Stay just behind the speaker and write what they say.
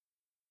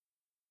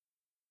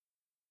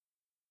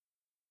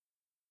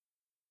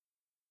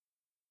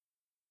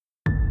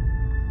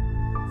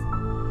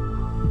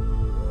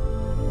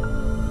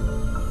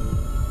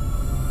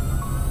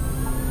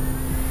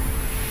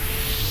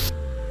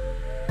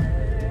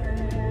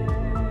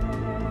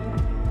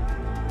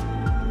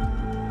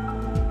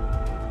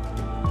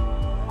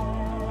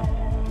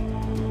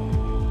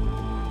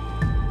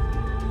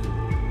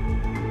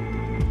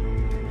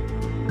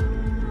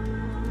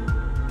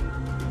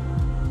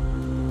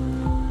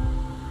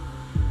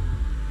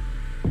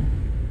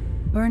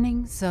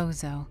Burning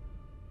Zozo.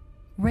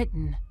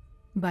 Written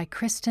by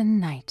Kristen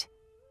Knight.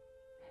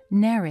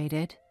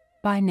 Narrated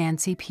by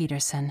Nancy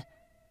Peterson.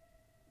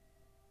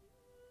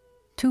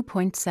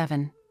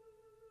 2.7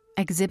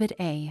 Exhibit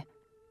A.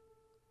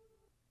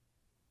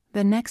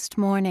 The next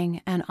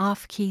morning, an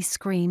off-key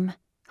scream,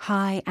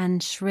 high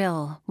and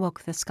shrill,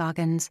 woke the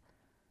Scoggins.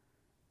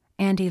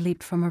 Andy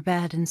leaped from her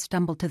bed and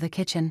stumbled to the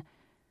kitchen.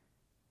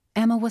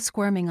 Emma was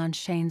squirming on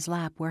Shane's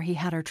lap where he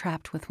had her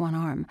trapped with one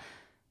arm.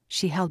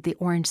 She held the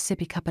orange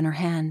sippy cup in her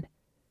hand.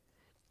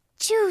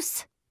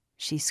 "Juice!"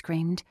 she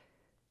screamed.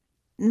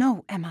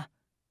 "No, Emma."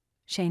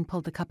 Shane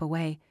pulled the cup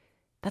away.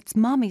 "That's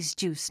Mommy's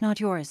juice, not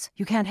yours.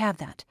 You can't have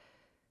that."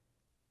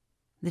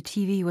 The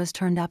TV was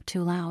turned up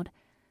too loud.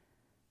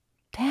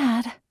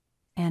 "Dad,"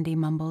 Andy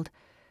mumbled,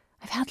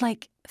 "I've had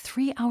like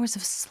 3 hours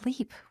of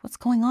sleep. What's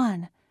going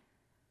on?"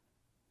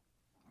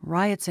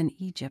 "Riots in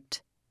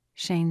Egypt,"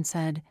 Shane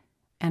said,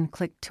 and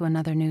clicked to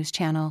another news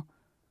channel.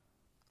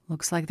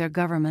 "Looks like their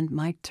government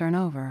might turn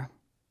over.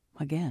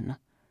 Again."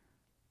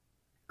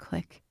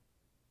 Click.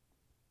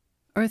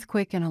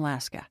 "Earthquake in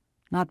Alaska.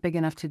 Not big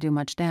enough to do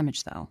much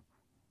damage, though."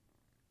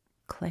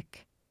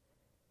 Click.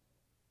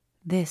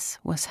 This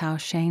was how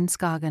Shane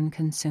Scoggin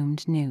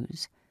consumed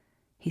news.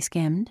 He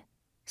skimmed,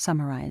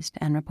 summarized,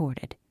 and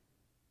reported.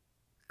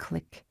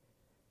 Click.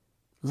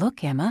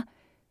 "Look, Emma,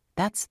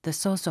 that's the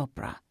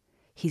Zozobra.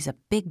 He's a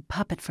big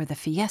puppet for the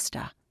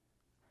fiesta."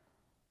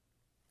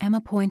 Emma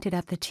pointed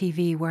at the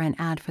TV where an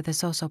ad for the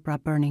Zozobra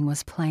burning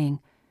was playing.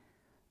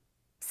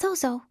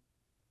 "Zozo.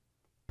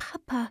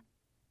 Papa."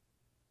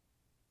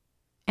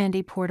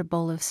 Andy poured a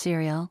bowl of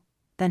cereal,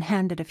 then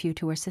handed a few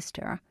to her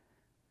sister.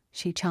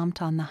 She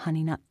chomped on the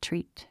honey nut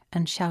treat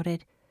and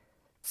shouted,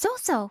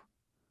 "Zozo!"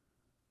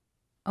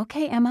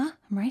 "Okay, Emma,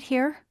 I'm right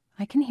here.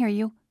 I can hear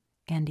you,"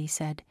 Andy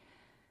said.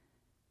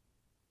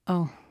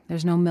 "Oh,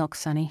 there's no milk,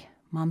 Sonny.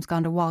 Mom's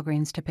gone to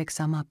Walgreens to pick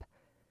some up."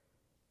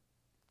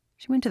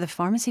 "She went to the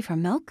pharmacy for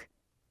milk?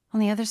 On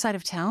the other side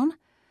of town?"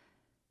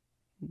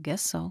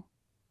 "Guess so."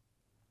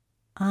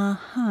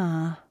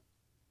 "Uh-huh."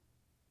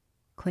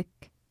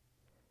 Click.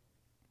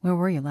 "Where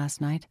were you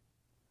last night?"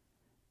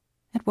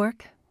 "At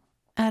work.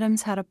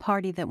 Adams had a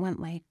party that went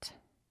late.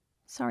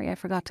 Sorry I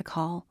forgot to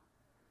call."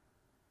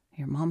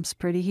 "Your mom's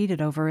pretty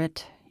heated over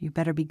it. You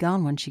better be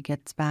gone when she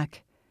gets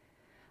back.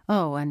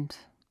 Oh, and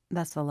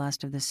that's the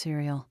last of the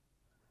cereal."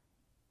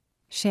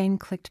 Shane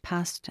clicked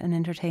past an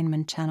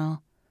entertainment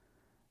channel.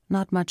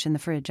 Not much in the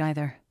fridge,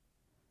 either.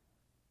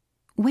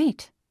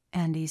 "Wait,"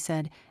 Andy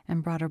said,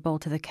 and brought her bowl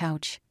to the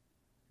couch.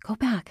 "Go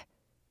back."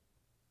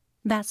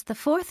 "That's the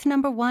 4th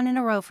 #1 in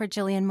a row for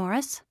Jillian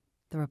Morris,"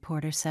 the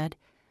reporter said.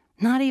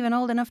 "Not even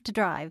old enough to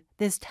drive,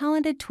 this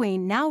talented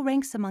tween now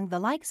ranks among the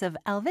likes of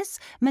Elvis,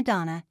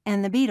 Madonna,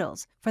 and the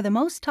Beatles for the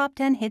most top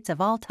 10 hits of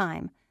all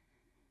time."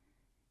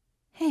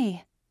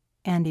 "Hey,"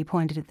 Andy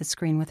pointed at the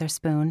screen with her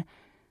spoon.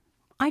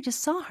 "I just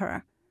saw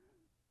her."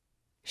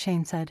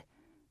 Shane said,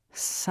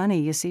 "Sonny,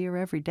 you see her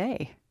every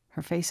day.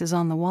 Her face is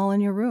on the wall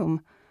in your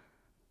room."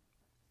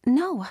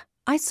 "No,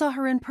 I saw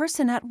her in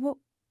person at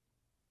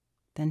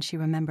Then she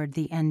remembered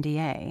the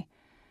NDA.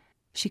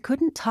 She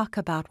couldn't talk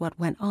about what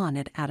went on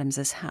at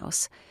Adams's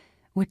house,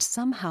 which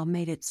somehow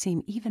made it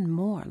seem even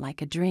more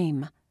like a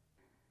dream.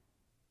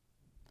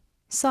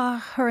 "Saw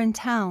her in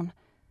town."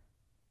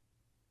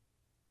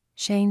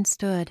 Shane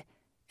stood,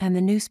 and the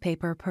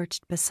newspaper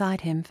perched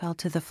beside him fell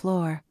to the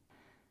floor.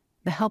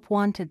 The help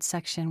wanted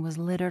section was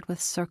littered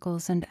with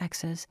circles and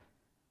X's.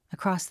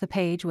 Across the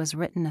page was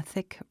written a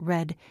thick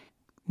red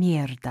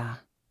mierda.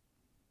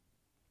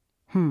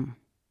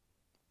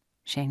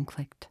 Shane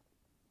clicked.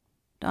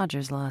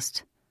 Dodgers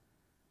lost.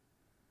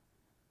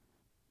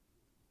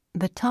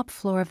 The top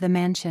floor of the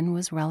mansion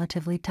was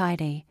relatively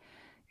tidy,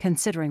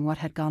 considering what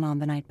had gone on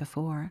the night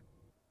before.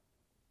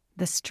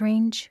 The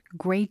strange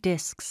gray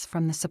discs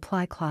from the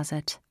supply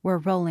closet were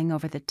rolling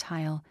over the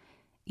tile,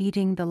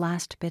 eating the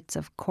last bits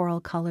of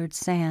coral-colored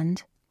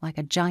sand like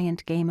a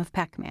giant game of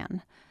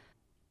Pac-Man.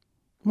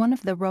 One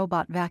of the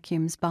robot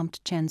vacuums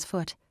bumped Chen's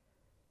foot.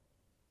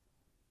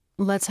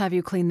 "Let's have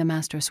you clean the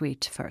master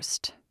suite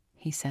first,"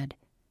 he said.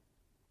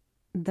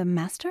 "The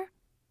master?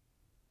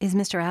 Is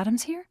Mr.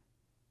 Adams here?"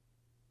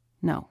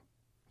 "No,"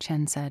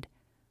 Chen said.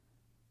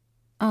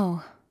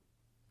 "Oh."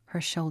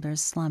 Her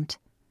shoulders slumped.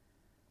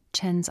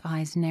 Chen's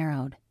eyes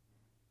narrowed.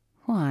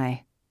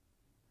 "Why?"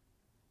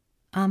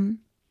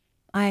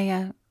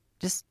 I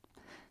just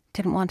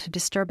didn't want to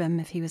disturb him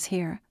if he was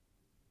here."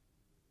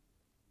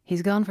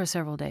 "He's gone for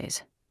several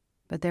days,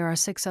 but there are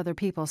 6 other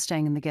people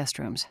staying in the guest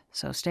rooms,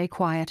 so stay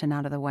quiet and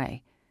out of the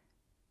way."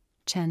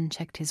 Chen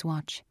checked his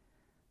watch.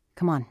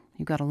 "Come on,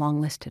 you've got a long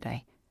list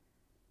today."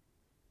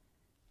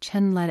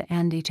 Chen led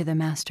Andy to the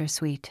master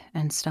suite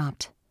and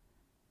stopped.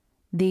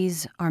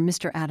 "These are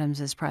Mr.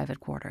 Adams's private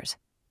quarters.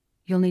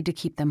 You'll need to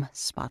keep them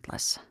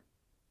spotless."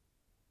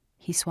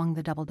 He swung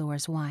the double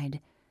doors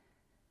wide.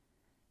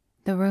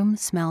 The room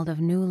smelled of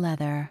new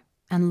leather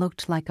and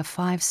looked like a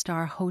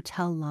 5-star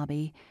hotel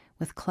lobby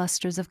with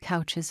clusters of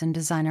couches and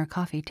designer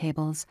coffee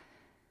tables.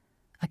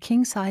 A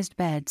king-sized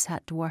bed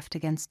sat dwarfed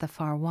against the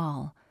far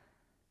wall.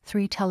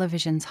 3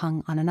 televisions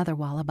hung on another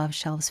wall above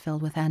shelves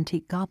filled with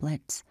antique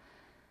goblets.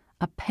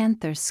 A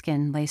panther's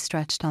skin lay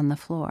stretched on the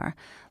floor,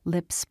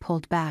 lips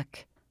pulled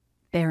back,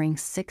 bearing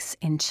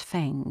 6-inch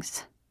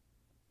fangs.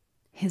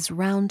 His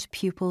round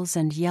pupils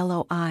and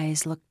yellow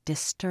eyes looked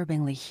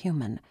disturbingly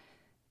human.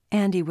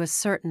 Andy was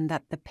certain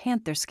that the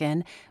panther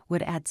skin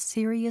would add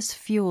serious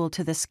fuel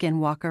to the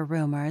skinwalker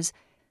rumors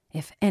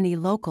if any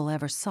local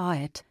ever saw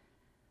it.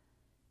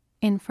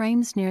 In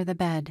frames near the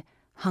bed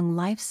hung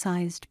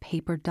life-sized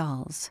paper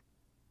dolls.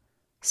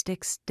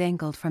 Sticks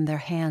dangled from their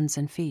hands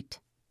and feet,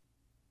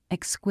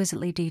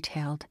 exquisitely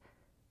detailed.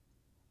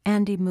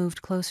 Andy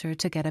moved closer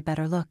to get a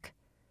better look.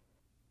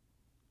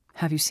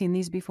 "Have you seen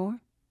these before?"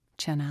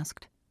 Chen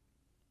asked.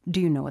 "Do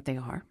you know what they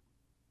are?"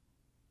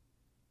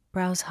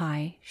 Brows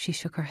high, she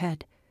shook her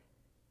head.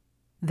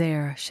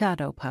 "They're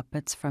shadow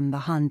puppets from the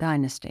Han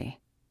Dynasty,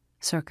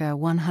 circa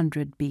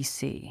 100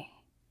 BC,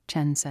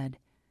 Chen said.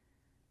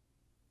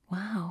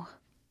 Wow.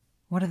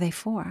 What are they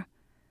for?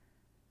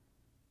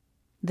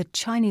 The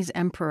Chinese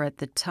emperor at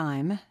the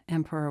time,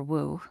 Emperor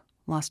Wu,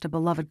 lost a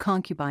beloved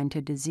concubine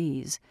to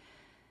disease.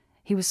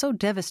 He was so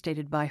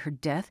devastated by her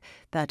death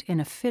that in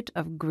a fit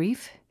of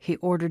grief he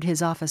ordered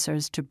his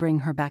officers to bring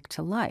her back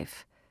to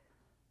life.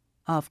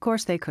 Of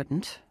course they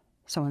couldn't,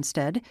 so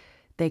instead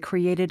they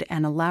created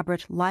an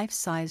elaborate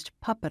life-sized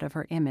puppet of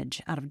her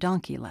image out of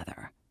donkey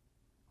leather.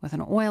 With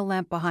an oil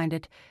lamp behind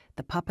it,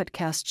 the puppet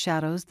cast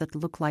shadows that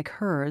looked like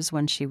hers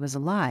when she was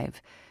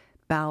alive,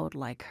 bowed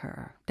like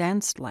her,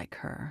 danced like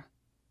her,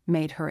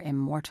 made her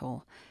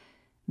immortal.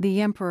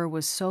 The emperor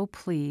was so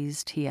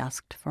pleased he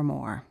asked for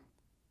more.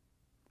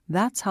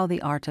 That's how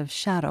the art of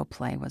shadow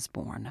play was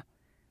born."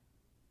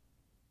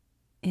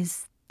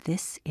 Is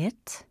this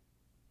it?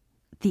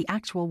 The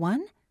actual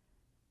one?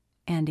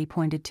 Andy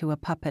pointed to a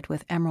puppet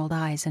with emerald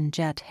eyes and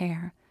jet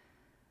hair.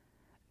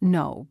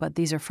 "No, but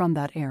these are from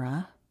that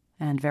era,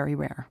 and very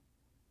rare."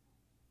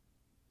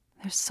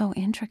 They're so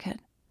intricate.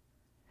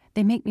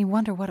 They make me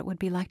wonder what it would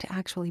be like to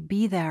actually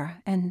be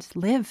there and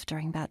live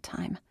during that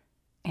time,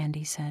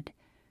 Andy said.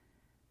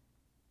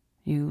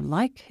 "You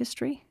like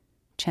history?"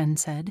 Chen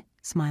said,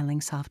 smiling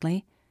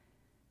softly.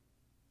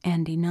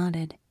 Andy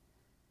nodded.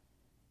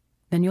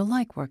 "Then you'll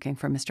like working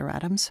for Mr.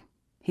 Adams.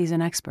 He's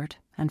an expert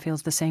and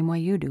feels the same way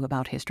you do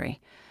about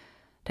history.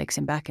 Takes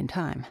him back in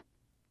time."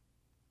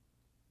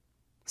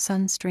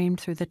 Sun streamed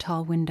through the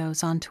tall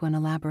windows onto an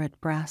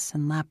elaborate brass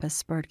and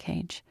lapis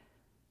birdcage.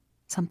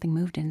 Something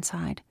moved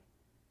inside.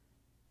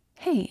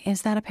 Hey,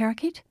 is that a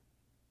parakeet?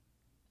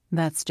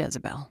 "That's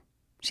Jezebel.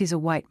 She's a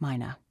white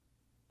myna.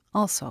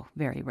 Also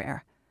very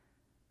rare."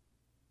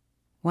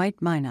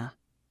 "White myna,"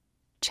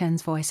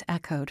 Chen's voice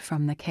echoed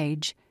from the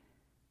cage.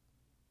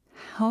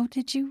 "How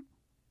did you—"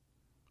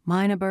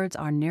 "Myna birds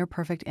are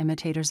near-perfect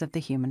imitators of the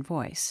human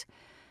voice.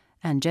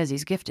 And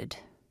Jezzy's gifted,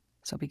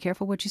 so be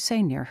careful what you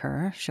say near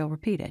her. She'll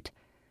repeat it."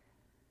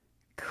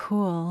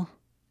 "Cool,"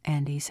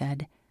 Andy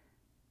said.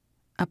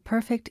 A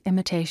perfect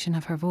imitation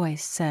of her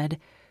voice said,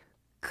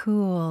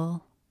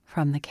 "Cool,"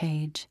 from the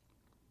cage.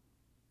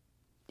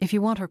 "If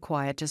you want her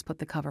quiet, just put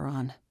the cover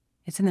on.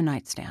 It's in the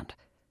nightstand.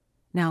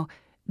 Now,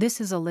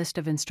 this is a list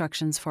of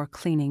instructions for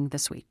cleaning the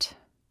suite."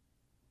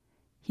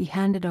 He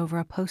handed over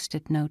a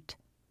Post-it note.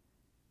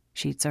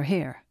 "Sheets are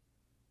here."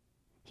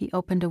 He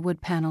opened a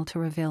wood panel to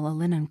reveal a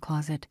linen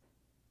closet.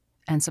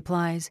 "And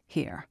supplies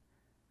here."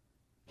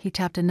 He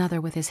tapped another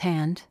with his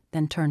hand,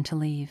 then turned to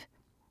leave.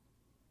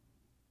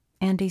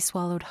 Andy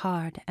swallowed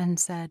hard and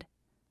said,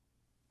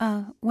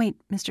 Wait,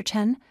 Mr.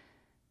 Chen.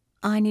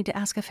 I need to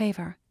ask a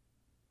favor."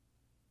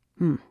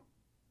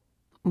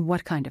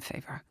 What kind of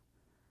favor?"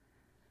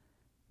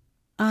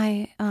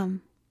 I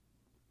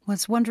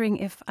was wondering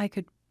if I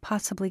could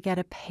possibly get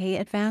a pay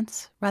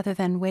advance rather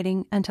than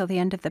waiting until the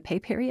end of the pay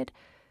period."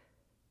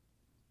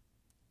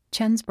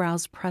 Chen's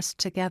brows pressed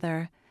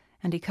together,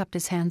 and he cupped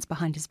his hands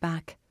behind his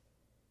back.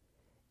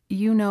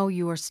 "You know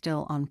you are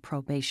still on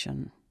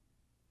probation."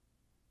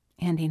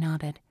 Andy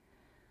nodded.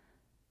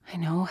 "I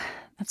know.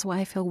 That's why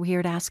I feel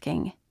weird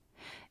asking.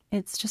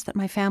 It's just that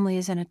my family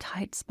is in a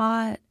tight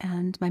spot,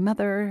 and my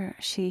mother,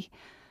 she—"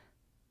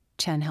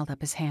 Chen held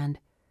up his hand.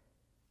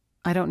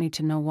 "I don't need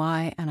to know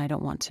why, and I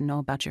don't want to know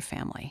about your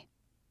family."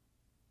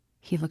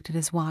 He looked at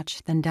his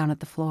watch, then down at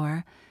the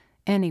floor,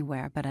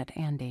 anywhere but at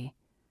Andy.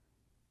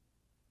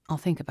 "I'll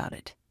think about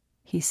it,"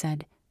 he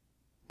said,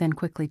 then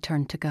quickly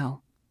turned to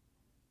go.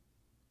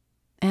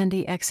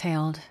 Andy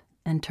exhaled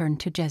and turned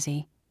to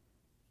Jessie.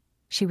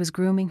 She was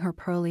grooming her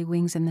pearly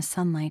wings in the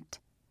sunlight.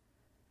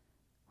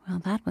 "Well,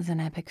 that was an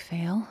epic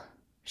fail,"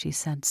 she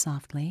said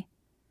softly.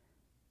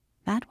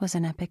 "That was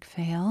an epic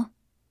fail,"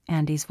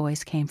 Andy's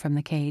voice came from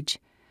the cage.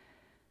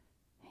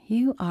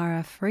 "You are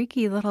a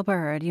freaky little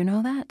bird, you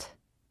know that?"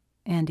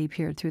 Andy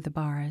peered through the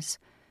bars.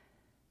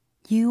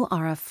 "You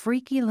are a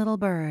freaky little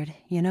bird,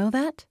 you know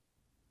that?"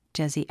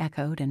 Jessie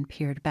echoed and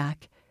peered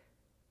back.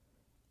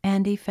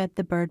 Andy fed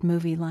the bird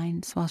movie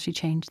lines while she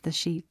changed the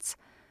sheets.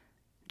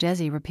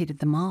 Jessie repeated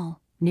them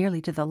all,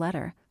 nearly to the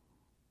letter.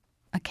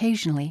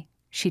 Occasionally,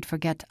 she'd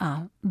forget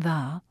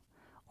the,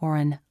 or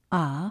an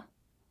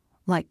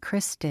like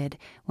Chris did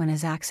when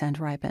his accent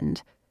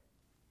ripened.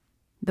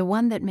 The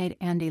one that made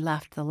Andy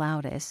laugh the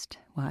loudest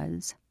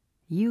was,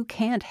 "You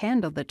Can't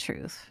Handle the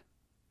Truth,"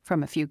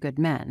 from A Few Good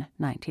Men,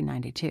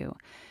 1992,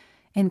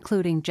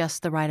 including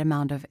just the right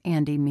amount of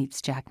Andy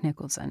meets Jack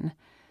Nicholson.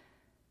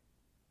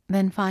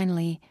 Then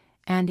finally,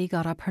 Andy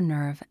got up her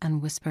nerve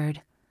and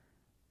whispered,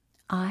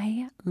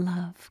 "I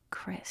love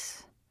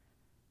Chris,"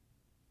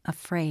 a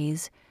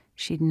phrase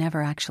she'd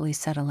never actually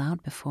said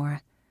aloud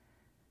before.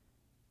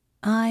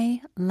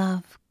 "I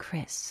love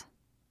Chris,"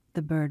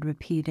 the bird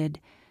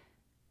repeated,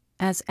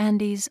 as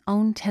Andy's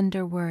own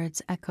tender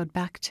words echoed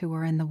back to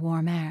her in the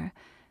warm air,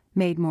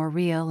 made more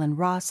real and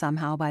raw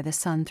somehow by the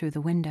sun through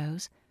the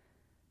windows.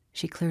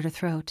 She cleared her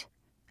throat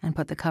and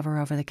put the cover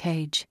over the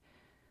cage.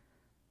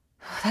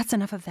 "That's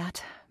enough of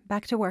that.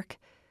 Back to work."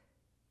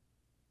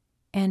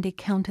 Andy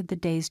counted the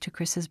days to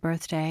Chris's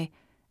birthday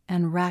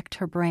and racked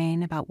her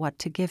brain about what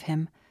to give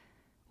him.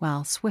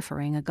 While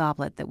swiffering a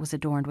goblet that was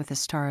adorned with a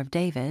Star of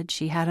David,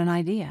 she had an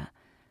idea.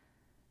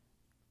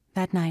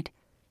 That night,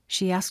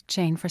 she asked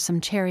Jane for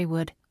some cherry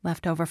wood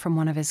left over from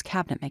one of his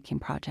cabinet-making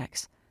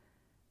projects.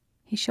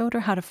 He showed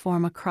her how to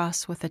form a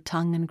cross with a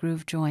tongue and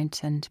groove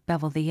joint and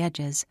bevel the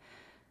edges.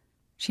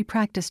 She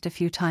practiced a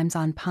few times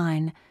on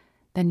pine,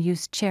 then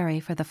used cherry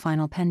for the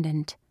final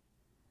pendant.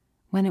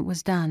 When it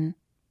was done,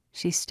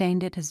 she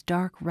stained it as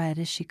dark red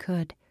as she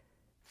could,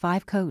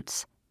 5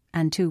 coats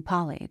and 2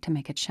 poly to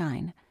make it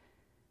shine.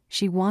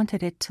 She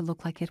wanted it to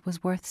look like it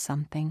was worth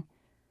something.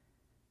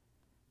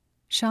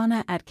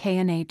 Shauna at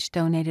K&H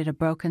donated a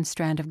broken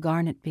strand of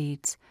garnet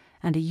beads,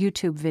 and a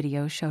YouTube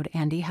video showed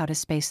Andy how to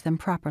space them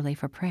properly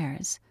for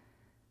prayers.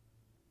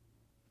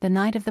 The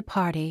night of the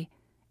party,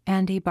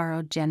 Andy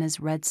borrowed Jenna's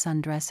red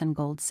sundress and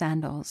gold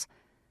sandals.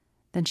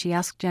 Then she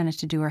asked Jenna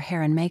to do her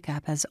hair and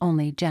makeup as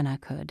only Jenna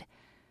could.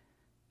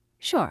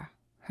 "Sure,"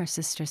 her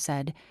sister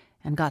said,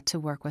 and got to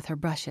work with her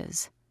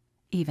brushes,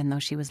 even though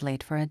she was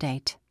late for a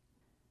date.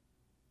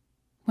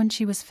 When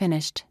she was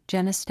finished,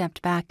 Jenna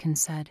stepped back and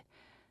said,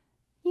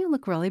 "You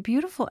look really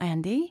beautiful,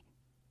 Andy."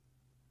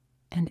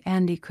 And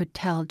Andy could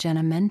tell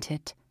Jenna meant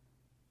it.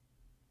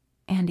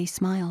 Andy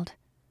smiled.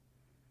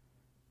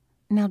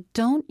 "Now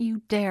don't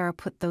you dare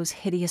put those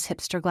hideous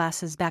hipster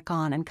glasses back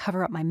on and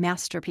cover up my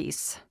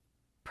masterpiece.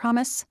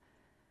 Promise?"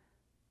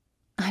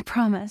 "I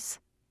promise,"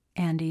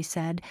 Andy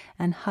said,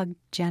 and hugged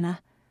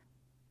Jenna,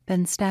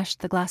 then stashed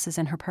the glasses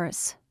in her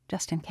purse,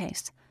 just in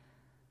case.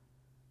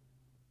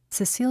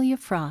 Cecilia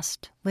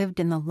Frost lived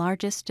in the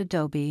largest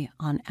adobe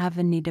on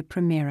Avenida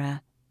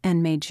Primera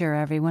and made sure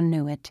everyone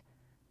knew it.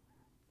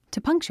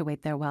 To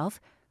punctuate their wealth,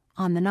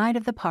 on the night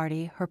of the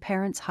party, her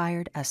parents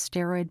hired a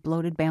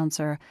steroid-bloated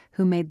bouncer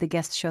who made the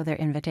guests show their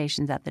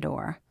invitations at the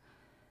door.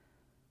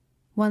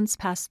 Once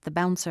past the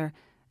bouncer,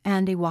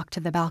 Andy walked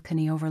to the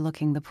balcony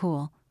overlooking the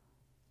pool.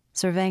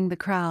 Surveying the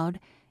crowd,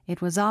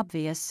 it was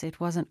obvious it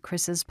wasn't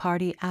Chris's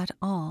party at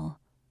all.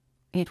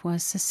 It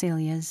was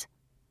Cecilia's.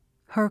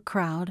 Her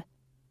crowd.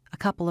 A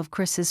couple of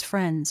Chris's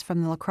friends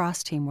from the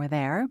lacrosse team were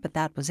there, but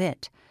that was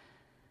it.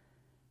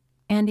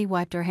 Andy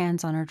wiped her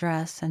hands on her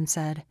dress and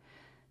said,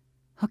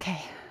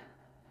 "Okay,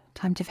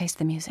 time to face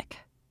the music,"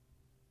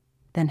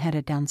 then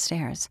headed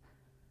downstairs.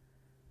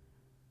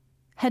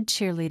 Head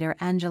cheerleader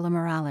Angela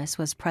Morales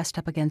was pressed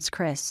up against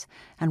Chris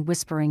and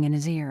whispering in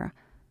his ear.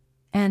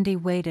 Andy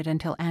waited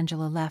until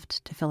Angela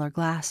left to fill her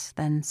glass,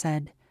 then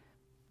said,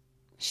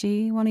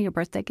 "She one of your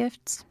birthday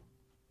gifts?"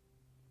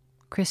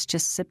 Chris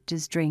just sipped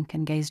his drink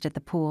and gazed at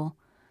the pool.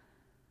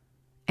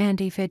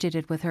 Andy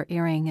fidgeted with her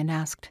earring and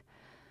asked,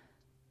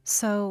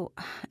 "So,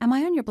 am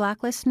I on your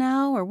blacklist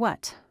now, or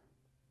what?"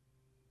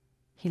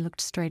 He looked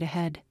straight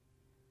ahead.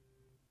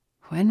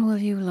 "When will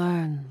you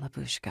learn,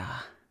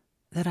 Labushka,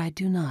 that I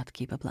do not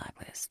keep a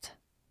blacklist?"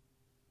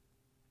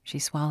 She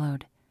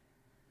swallowed.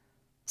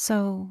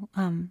 "So,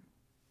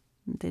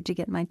 did you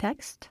get my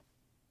text?"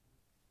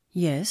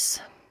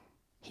 "Yes,"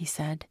 he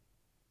said.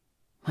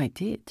 "I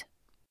did."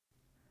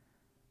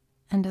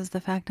 "And does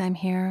the fact I'm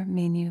here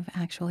mean you've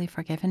actually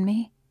forgiven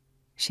me?"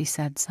 she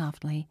said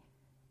softly.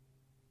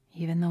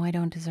 "Even though I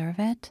don't deserve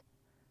it?"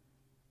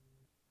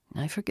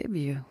 "I forgive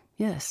you,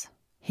 yes,"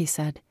 he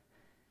said.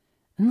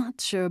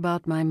 "Not sure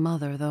about my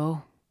mother,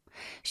 though.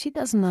 She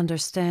doesn't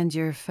understand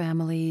your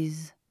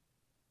family's—"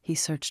 He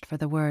searched for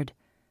the word.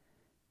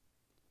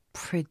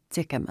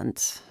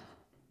 "Predicament."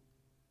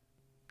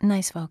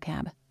 "Nice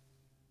vocab."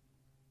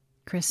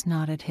 Chris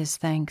nodded his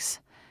thanks.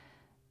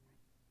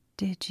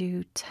 "Did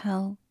you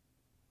tell—"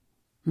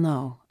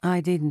 "No,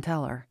 I didn't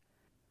tell her."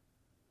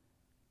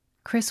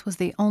 Chris was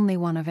the only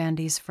one of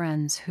Andy's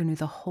friends who knew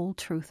the whole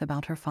truth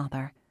about her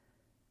father.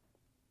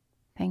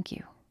 "Thank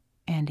you,"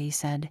 Andy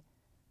said,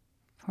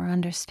 "for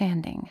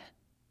understanding."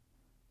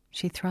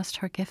 She thrust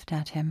her gift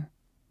at him.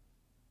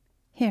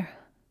 "Here,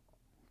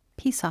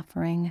 peace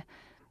offering.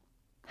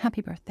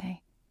 Happy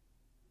birthday."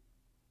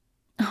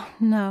 "Oh,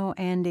 no,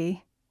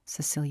 Andy,"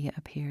 Cecilia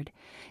appeared.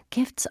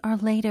 "Gifts are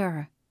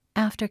later,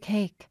 after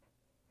cake.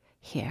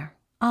 Here,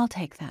 I'll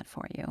take that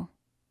for you."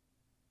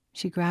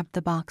 She grabbed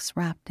the box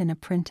wrapped in a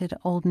printed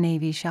Old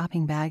Navy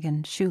shopping bag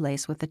and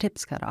shoelace with the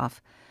tips cut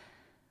off.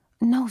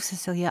 No,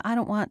 Cecilia, I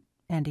don't want,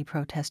 Andy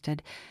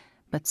protested,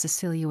 but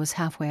Cecilia was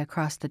halfway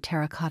across the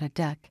terracotta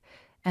deck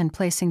and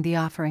placing the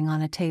offering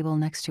on a table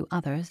next to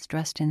others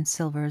dressed in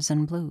silvers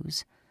and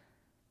blues.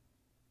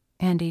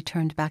 Andy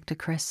turned back to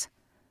Chris.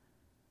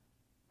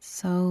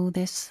 So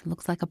this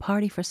looks like a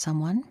party for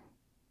someone.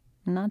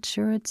 Not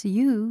sure it's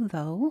you,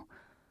 though.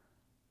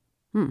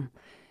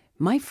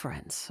 My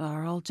friends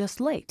are all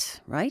just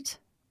late, right?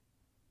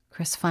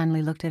 Chris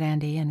finally looked at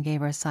Andy and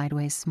gave her a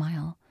sideways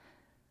smile.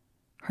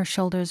 Her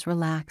shoulders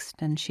relaxed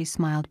and she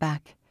smiled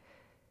back.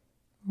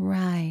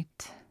 Right.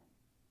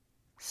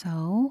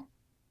 So,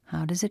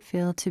 how does it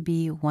feel to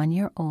be 1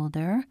 year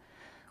older,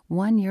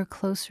 1 year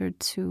closer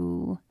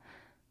to...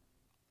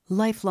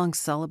 Lifelong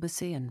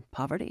celibacy and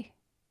poverty?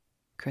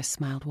 Chris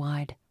smiled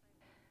wide.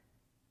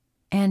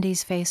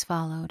 Andy's face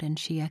followed and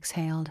she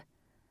exhaled.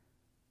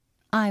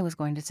 I was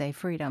going to say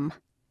freedom.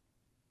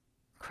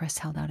 Chris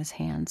held out his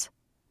hands.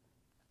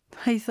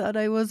 I thought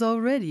I was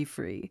already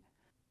free.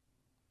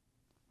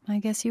 I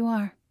guess you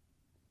are.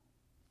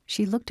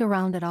 She looked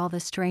around at all the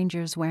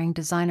strangers wearing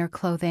designer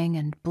clothing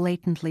and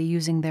blatantly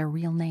using their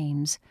real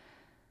names.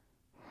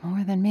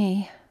 More than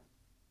me.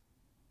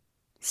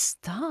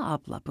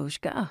 Stop,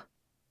 Lapushka.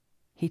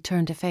 He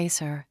turned to face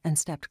her and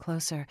stepped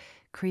closer,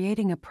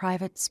 creating a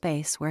private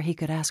space where he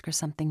could ask her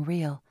something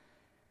real.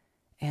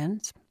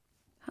 And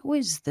how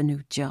is the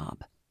new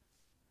job?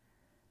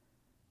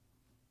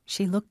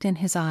 She looked in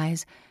his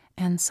eyes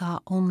and saw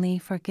only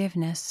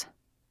forgiveness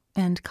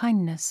and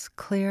kindness,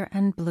 clear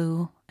and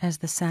blue as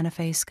the Santa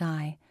Fe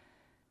sky.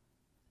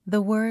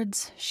 The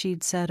words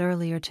she'd said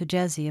earlier to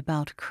Jesse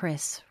about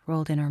Chris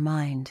rolled in her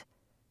mind,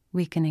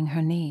 weakening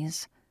her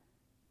knees.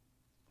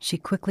 She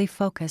quickly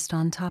focused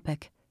on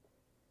topic.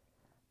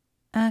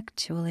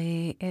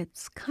 Actually,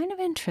 it's kind of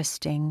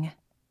interesting.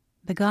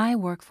 The guy I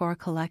work for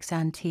collects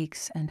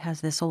antiques and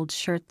has this old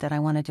shirt that I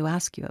wanted to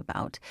ask you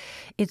about.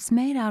 It's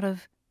made out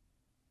of...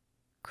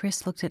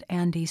 Chris looked at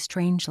Andy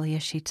strangely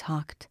as she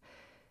talked.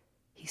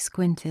 He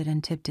squinted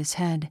and tipped his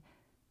head.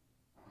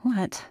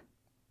 What?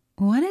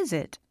 What is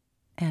it?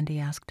 Andy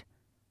asked.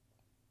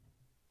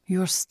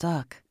 You're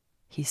stuck,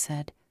 he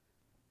said.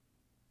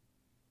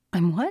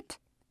 I'm what?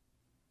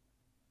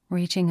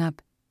 Reaching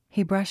up,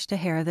 he brushed a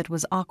hair that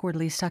was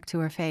awkwardly stuck to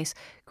her face,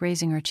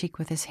 grazing her cheek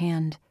with his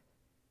hand.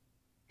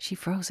 She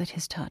froze at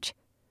his touch.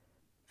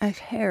 A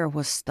hair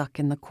was stuck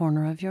in the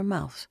corner of your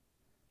mouth.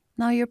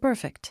 Now you're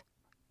perfect.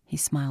 He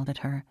smiled at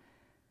her.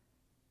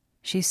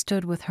 She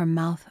stood with her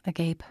mouth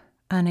agape,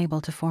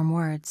 unable to form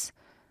words.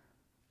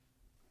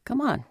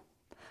 Come on.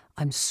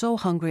 I'm so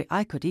hungry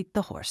I could eat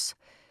the horse.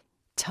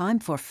 Time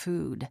for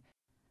food.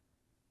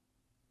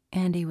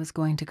 Andy was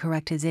going to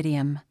correct his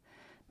idiom,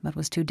 but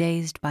was too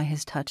dazed by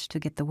his touch to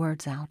get the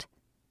words out.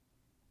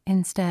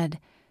 Instead,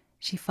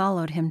 she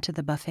followed him to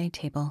the buffet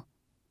table.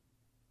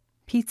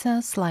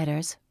 Pizza,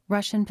 sliders,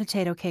 Russian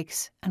potato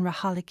cakes, and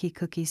rahaliki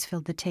cookies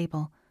filled the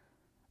table.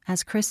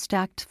 As Chris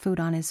stacked food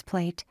on his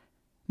plate,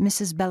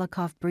 Mrs.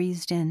 Belikov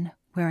breezed in,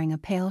 wearing a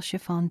pale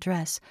chiffon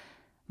dress,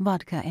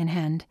 vodka in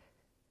hand.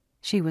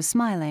 She was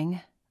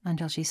smiling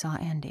until she saw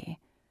Andy.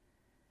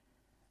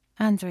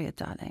 "Andrea,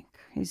 darling,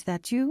 is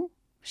that you?"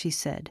 she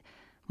said,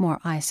 more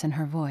ice in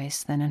her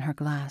voice than in her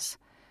glass.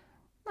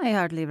 "I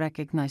hardly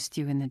recognized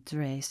you in the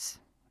dress,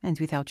 and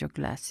without your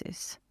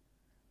glasses."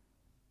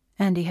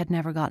 Andy had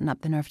never gotten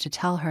up the nerve to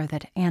tell her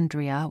that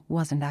Andrea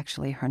wasn't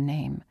actually her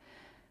name.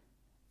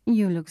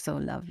 "You look so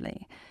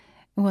lovely.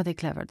 What a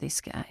clever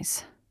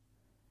disguise."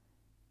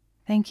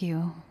 "Thank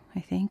you, I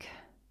think,"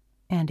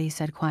 Andy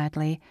said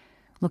quietly,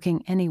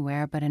 looking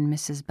anywhere but in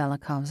Mrs.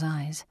 Belikov's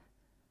eyes.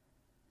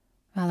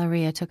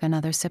 Valeria took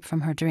another sip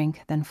from her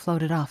drink, then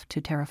floated off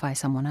to terrify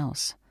someone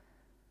else.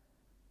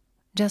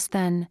 Just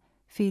then,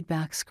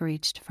 feedback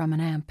screeched from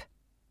an amp.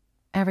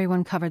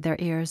 Everyone covered their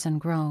ears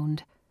and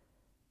groaned.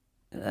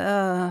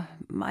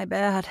 My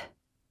bad,"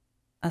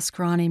 a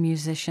scrawny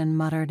musician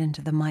muttered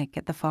into the mic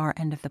at the far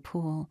end of the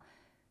pool.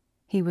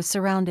 He was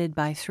surrounded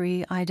by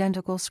 3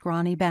 identical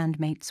scrawny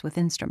bandmates with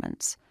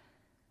instruments.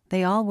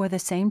 They all wore the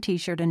same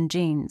t-shirt and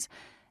jeans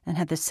and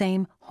had the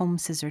same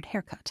home-scissored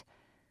haircut.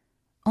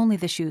 Only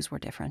the shoes were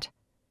different.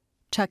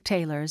 Chuck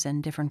Taylors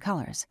in different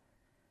colors.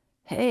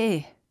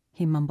 "Hey,"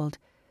 he mumbled.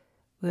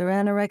 "We're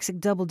Anorexic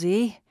Double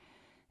D,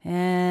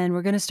 and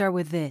we're going to start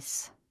with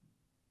this."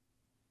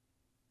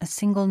 A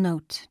single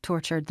note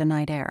tortured the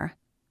night air,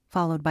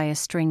 followed by a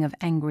string of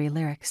angry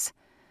lyrics.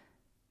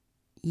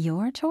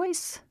 "Your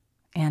choice?"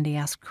 Andy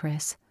asked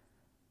Chris.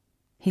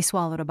 He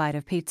swallowed a bite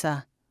of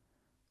pizza.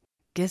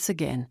 "Guess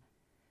again.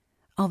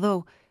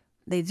 Although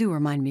they do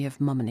remind me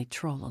of Mummy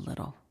Troll a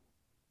little.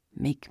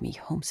 Make me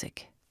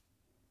homesick."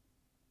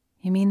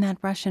 "You mean that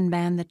Russian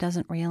band that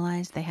doesn't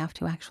realize they have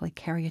to actually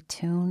carry a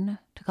tune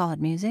to call it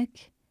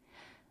music?"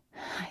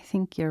 "I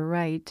think you're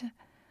right."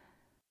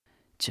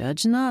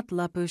 "Judge not,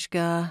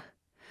 Lapushka,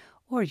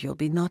 or you'll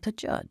be not a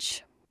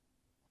judge."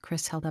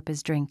 Chris held up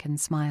his drink and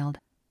smiled.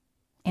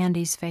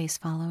 Andy's face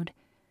followed.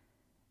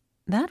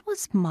 "That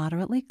was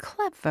moderately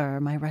clever,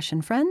 my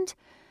Russian friend.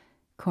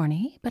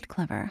 Corny, but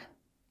clever."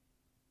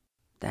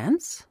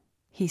 "Dance?"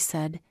 he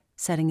said,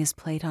 setting his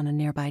plate on a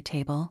nearby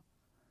table.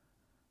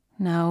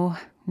 No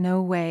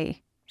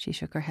way, she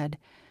shook her head.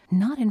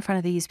 Not in front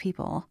of these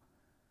people.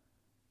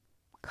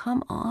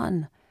 Come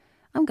on.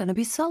 I'm going to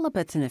be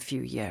celibate in a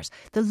few years.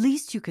 The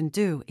least you can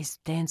do is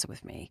dance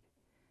with me.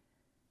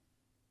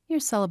 You're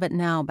celibate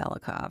now,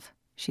 Belikov,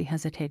 she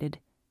hesitated.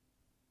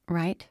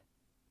 Right?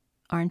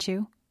 Aren't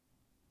you?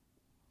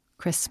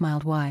 Chris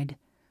smiled wide.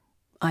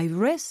 I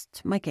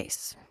rest my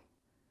case.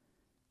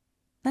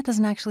 That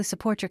doesn't actually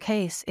support your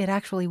case. It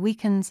actually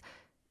weakens.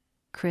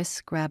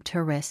 Chris grabbed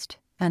her wrist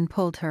and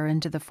pulled her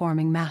into the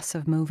forming mass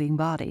of moving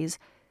bodies.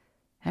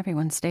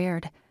 Everyone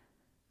stared.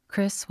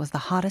 Chris was the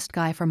hottest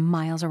guy for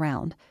miles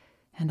around,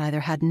 and either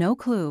had no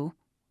clue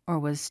or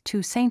was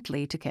too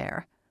saintly to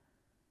care.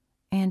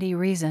 Andy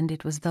reasoned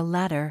it was the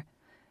latter,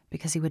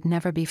 because he would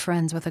never be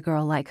friends with a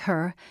girl like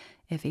her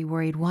if he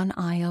worried one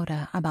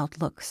iota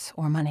about looks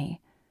or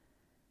money.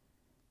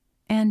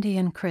 Andy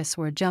and Chris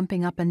were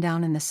jumping up and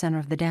down in the center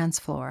of the dance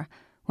floor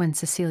when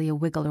Cecilia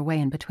wiggled her way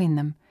in between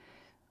them.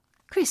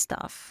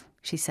 Christoph,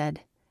 she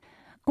said,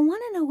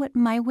 want to know what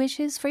my wish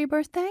is for your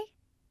birthday?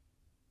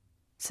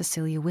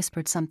 Cecilia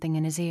whispered something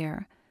in his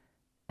ear.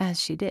 As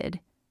she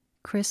did,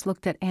 Chris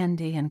looked at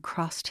Andy and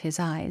crossed his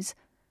eyes.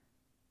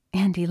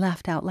 Andy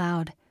laughed out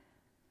loud.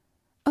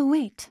 Oh,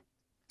 wait.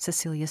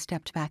 Cecilia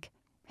stepped back.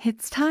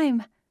 It's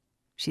time.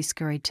 She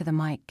scurried to the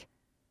mic.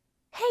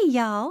 Hey,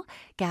 y'all,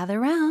 gather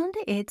round.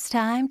 It's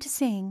time to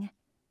sing.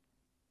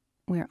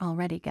 We're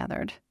already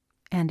gathered,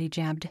 Andy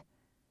jabbed.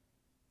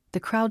 The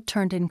crowd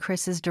turned in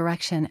Chris's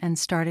direction and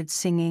started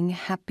singing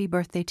Happy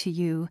Birthday to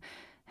You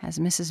as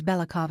Mrs.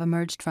 Belikov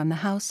emerged from the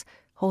house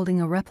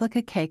holding a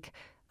replica cake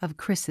of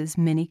Chris's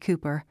Mini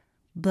Cooper,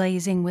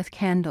 blazing with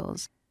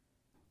candles.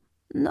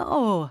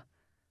 No.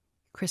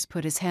 Chris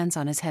put his hands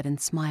on his head and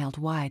smiled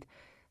wide.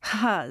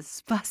 Ha,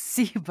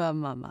 spasiba,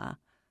 mama.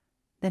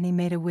 Then he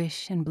made a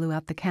wish and blew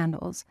out the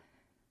candles.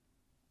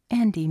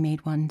 Andy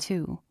made one,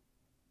 too.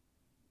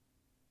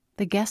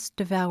 The guests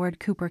devoured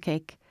Cooper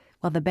cake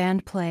while the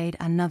band played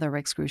another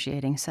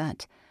excruciating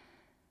set.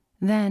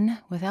 Then,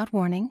 without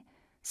warning,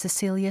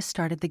 Cecilia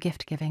started the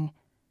gift-giving.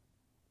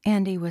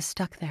 Andy was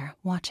stuck there,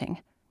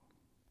 watching.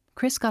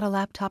 Chris got a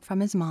laptop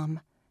from his mom,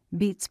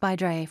 Beats by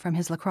Dre from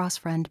his lacrosse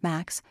friend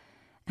Max,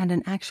 and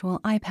an actual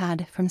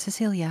iPad from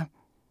Cecilia.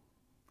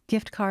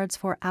 Gift cards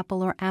for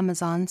Apple or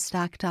Amazon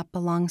stacked up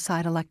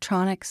alongside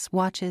electronics,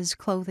 watches,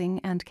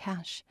 clothing, and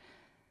cash.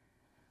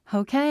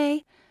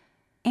 Okay,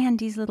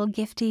 Andy's little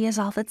gifty is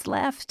all that's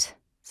left,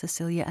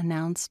 Cecilia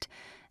announced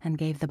and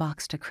gave the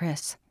box to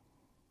Chris.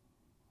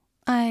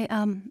 I,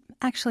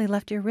 actually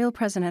left your real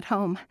present at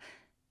home.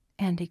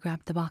 Andy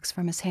grabbed the box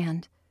from his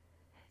hand.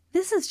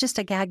 This is just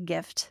a gag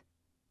gift.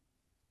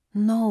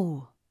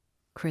 No,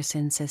 Chris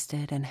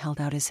insisted and held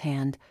out his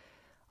hand.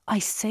 I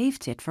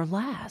saved it for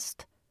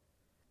last.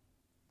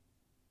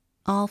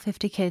 All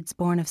 50 kids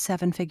born of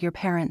 7-figure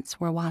parents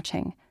were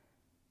watching,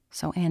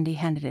 so Andy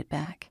handed it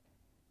back.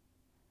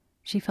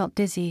 She felt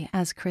dizzy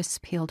as Chris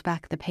peeled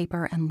back the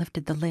paper and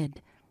lifted the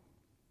lid.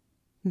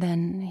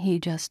 Then he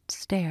just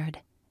stared.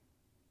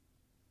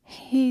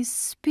 He's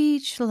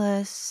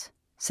speechless,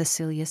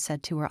 Cecilia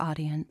said to her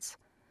audience.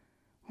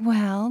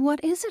 Well,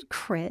 what is it,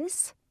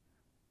 Chris?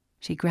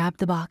 She grabbed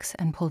the box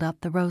and pulled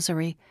out the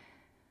rosary.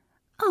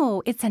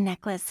 Oh, it's a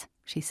necklace,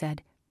 she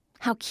said.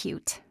 How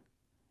cute.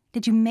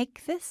 Did you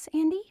make this,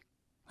 Andy?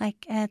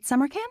 Like at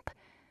summer camp?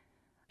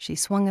 She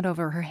swung it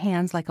over her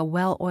hands like a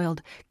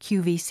well-oiled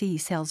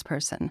QVC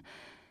salesperson.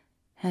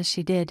 As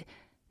she did,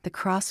 the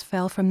cross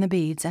fell from the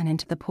beads and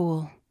into the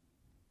pool.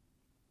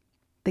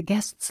 The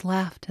guests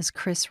laughed as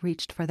Chris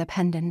reached for the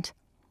pendant.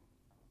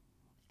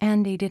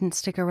 Andy didn't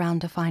stick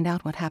around to find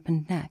out what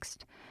happened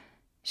next.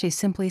 She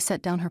simply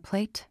set down her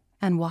plate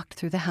and walked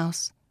through the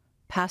house,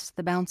 past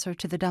the bouncer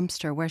to the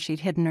dumpster where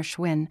she'd hidden her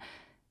Schwinn,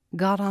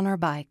 got on her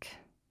bike,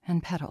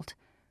 and pedaled.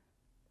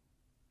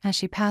 As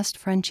she passed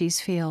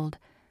Frenchie's field,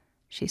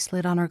 she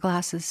slid on her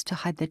glasses to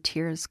hide the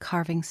tears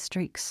carving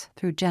streaks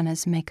through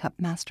Jenna's makeup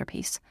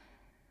masterpiece.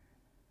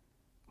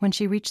 When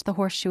she reached the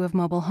horseshoe of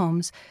mobile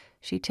homes,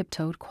 she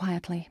tiptoed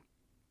quietly.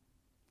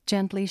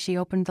 Gently, she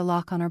opened the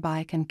lock on her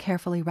bike and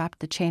carefully wrapped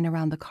the chain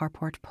around the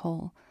carport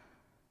pole.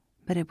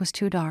 But it was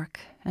too dark,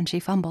 and she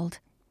fumbled.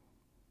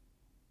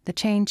 The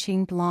chain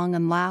chinked long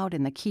and loud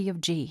in the key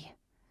of G.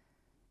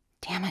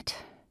 "Damn it,"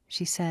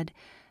 she said,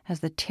 as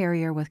the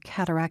terrier with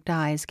cataract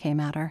eyes came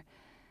at her.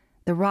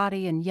 The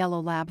Roddy and yellow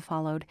lab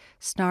followed,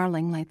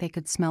 snarling like they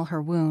could smell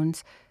her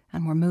wounds,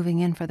 and were moving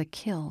in for the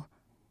kill.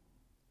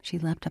 She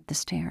leapt up the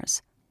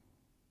stairs.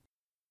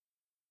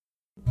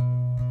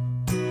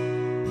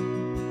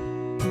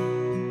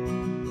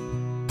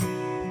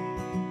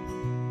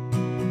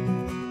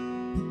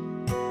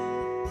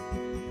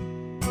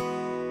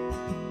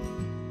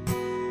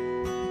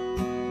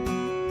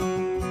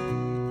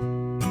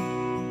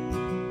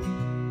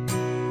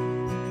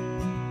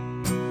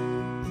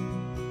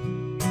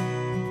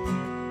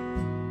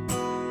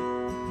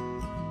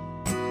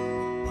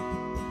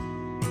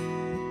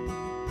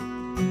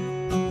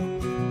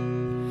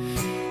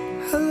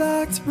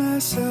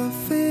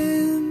 Myself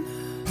in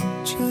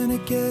trying to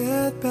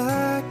get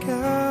back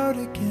out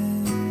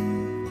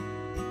again.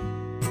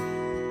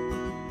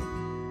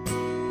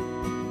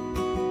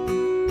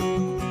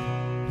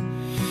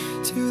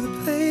 To the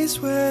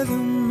place where the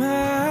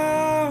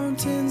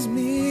mountains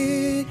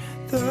meet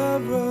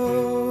the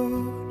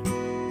road.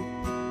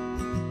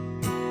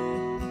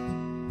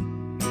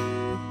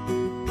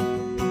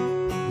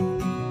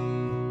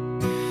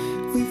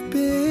 We've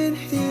been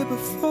here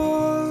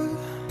before.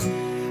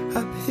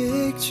 I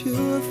picked you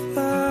a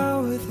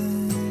flower then.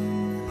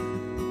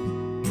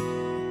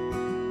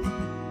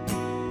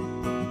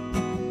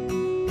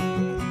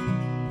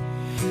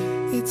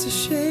 It's a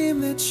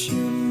shame that you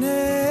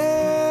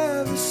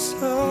never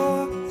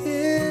saw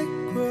it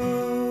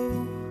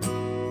grow.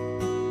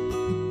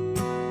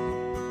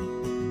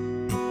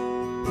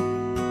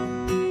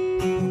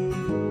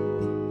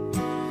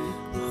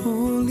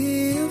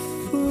 Only a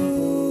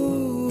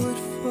fool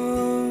would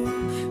fall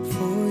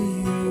for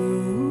you.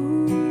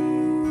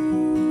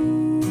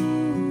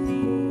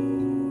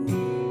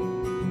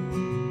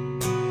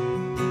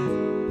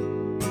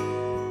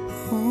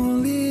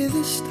 Only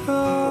the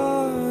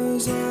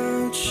stars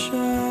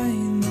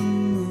outshine the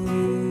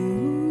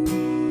moon.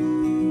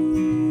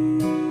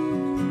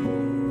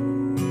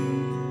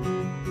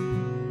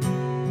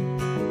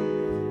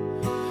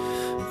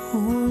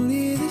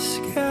 Only the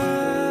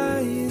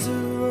skies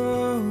are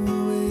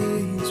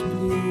always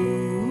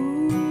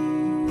blue.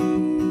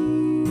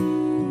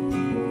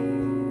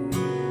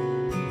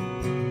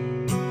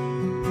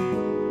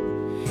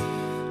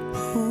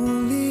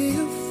 Only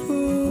a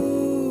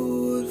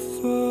fool would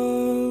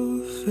fall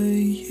for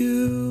you.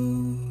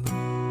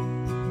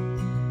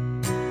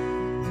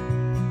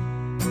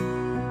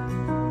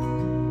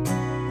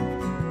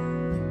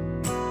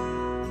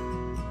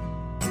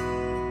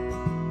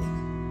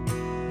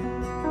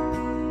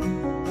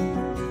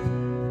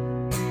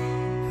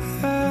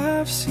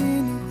 I've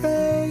seen the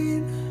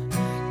rain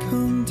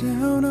come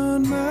down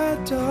on my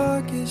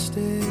darkest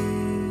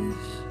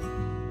days.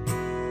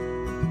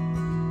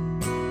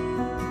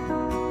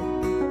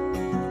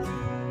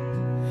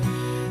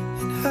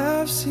 And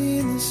I've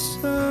seen the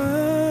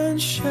sun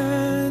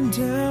shine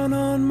down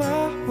on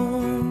my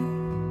home.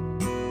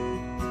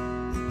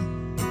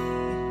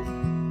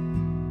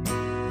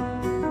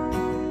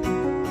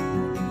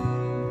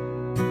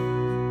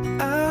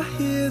 I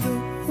hear the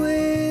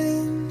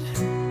wind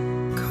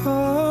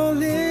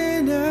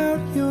calling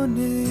out your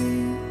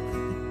name.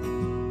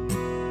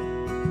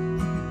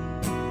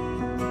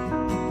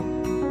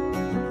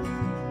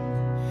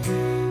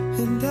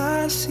 And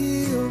I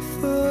see your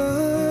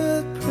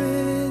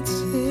footprints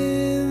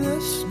in the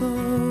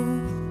snow.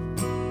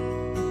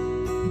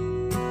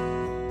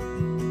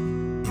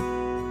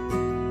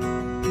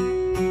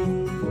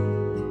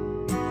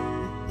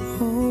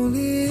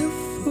 Only